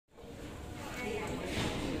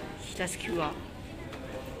Just queue up.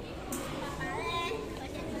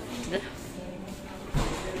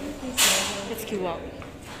 Let's queue up.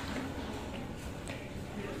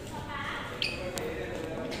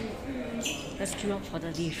 Let's queue up for the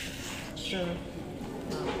lift. Sure.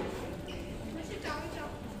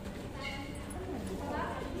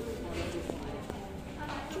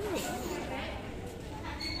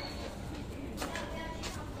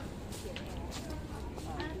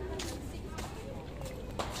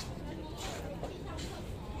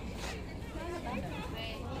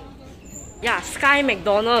 Yeah, Sky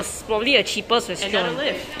McDonald's, probably the cheapest restaurant. Another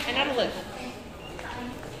lift. Another lift.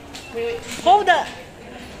 Wait. Hold up!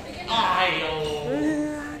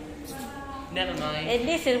 Never mind. And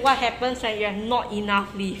this is what happens when you have not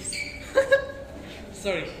enough lifts.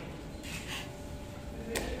 Sorry.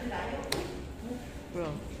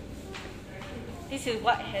 Bro. This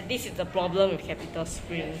is the problem with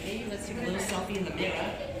Capitaspring. Hey, let's take a little selfie in the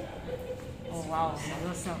mirror. Oh wow,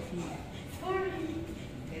 another selfie.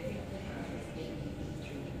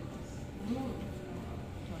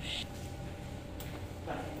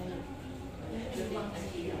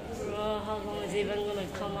 Bro, how long is it even gonna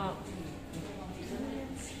come up?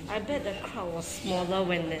 I bet the crowd was smaller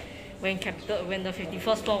when the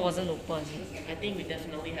 51st floor wasn't open. I think we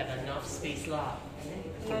definitely have enough space lah.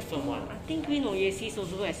 Confirm one. I think Green Oasis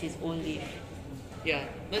also has his own lift. Yeah,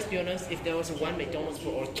 let's be honest, if there was one McDonald's for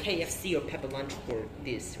or KFC or Pepper Lunch for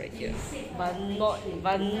this right here. But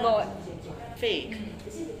not Fake.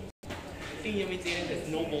 Think you're imitating there's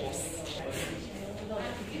no balls.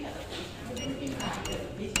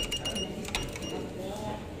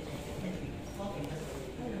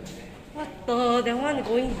 what the, that one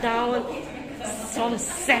going down from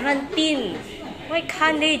 17. Why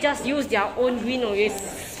can't they just use their own Green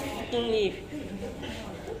Oasis lift?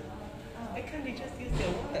 Why can't they just use their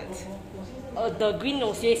what? The Green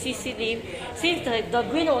Oasis lift. Since the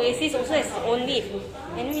Green Oasis also has its own lift.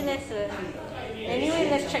 Anyway,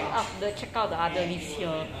 let's check out the other lifts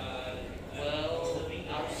here. Well,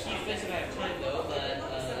 I'll see first if I have time though,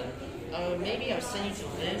 but maybe I'll send you to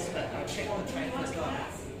this, but I'll check the time first lah.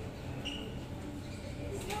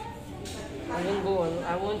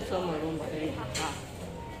 I won't film alone, but very hard.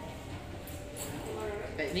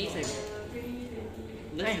 At least like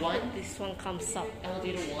I lift one, hope this one comes up.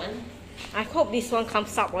 elevator one. I hope this one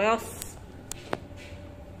comes up, or else.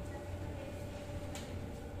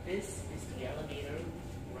 This is the elevator.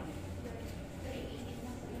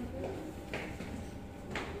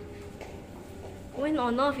 When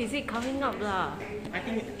on earth is it coming up lah? I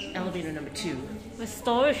think it's elevator number 2. The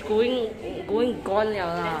storage going gone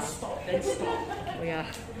lah. Then stop. Oh yeah.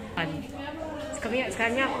 It's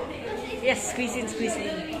coming up. Yes, squeeze in.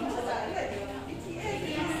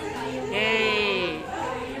 Yay!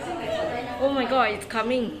 Oh my god, it's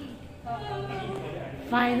coming.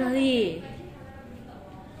 Finally.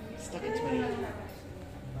 Stuck at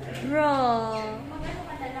 20. Bro.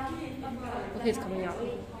 Okay, it's coming out.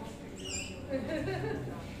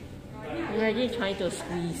 Imagine trying to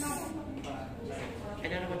squeeze.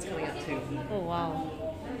 Another one's coming up too. Oh wow.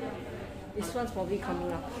 This one's probably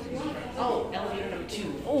coming up. Oh, elevator number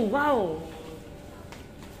 2. Oh wow.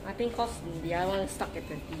 I think cause the other one is stuck at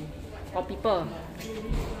 20. Or people.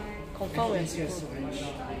 Confirm with Your storage.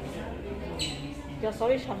 Your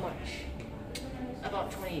storage how much?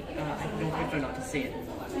 About 20. I don't prefer not to say it.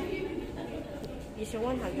 It's your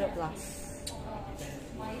 100 plus.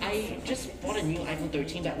 I just bought a new iPhone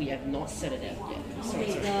 13, but we have not set it up yet.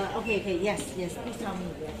 Sorry. Okay, yes, please tell me.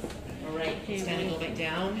 Alright, it's gonna go back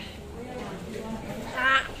down.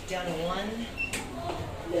 Ah! Down to 1.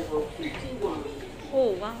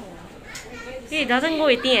 Oh wow. Hey, it doesn't go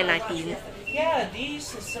 18 and 19. Yeah,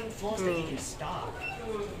 these are some floors that you can stop.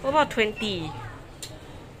 What about 20?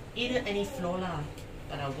 Either any floor lah,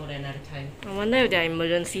 but I'll go there another time. I wonder if there are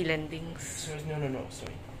emergency landings. Sorry, no,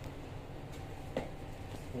 sorry.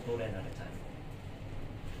 We'll go there another time.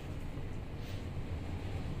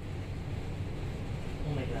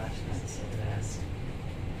 Oh my gosh, this is so fast.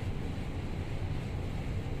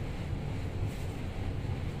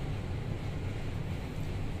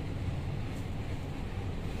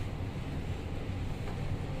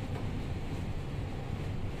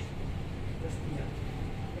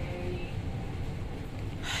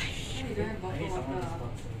 You don't have bottled water.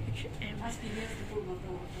 Ask Phineas to put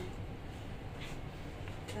bottled water.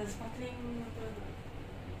 The sparkling water.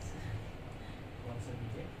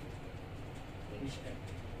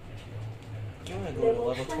 You want to go to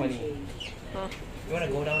level 20? Huh? You want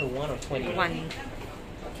to go down to 1 or 20? 1.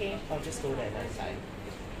 Okay, I'll just go there another side.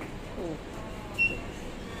 Oh.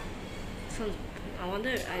 So, I wonder,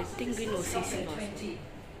 I think Green Oasis is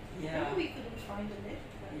Yeah. Remember we couldn't find the lift?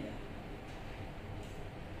 Yeah.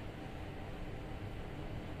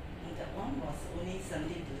 And that one was only 17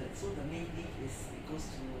 to that, so the main lift is it goes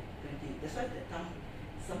to 20. That's why that time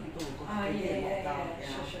some people will go to 20 and walk down.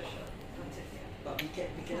 Sure. Got it, yeah. But we get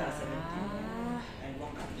out 17 and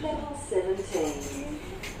walk up. Level 17.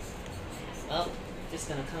 Well, just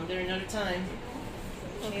gonna come there another time.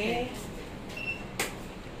 Okay.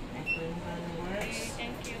 Open by the works.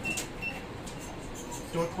 Thank you.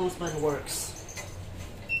 Door closed by the works.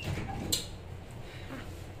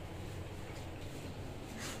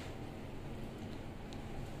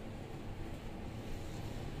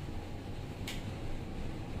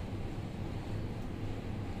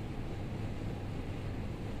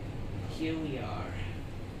 Here we are.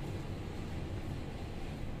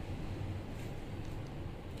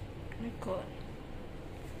 Oh my god.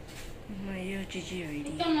 My ear GG already.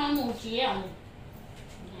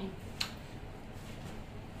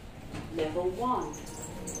 Level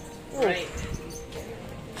 1. Right.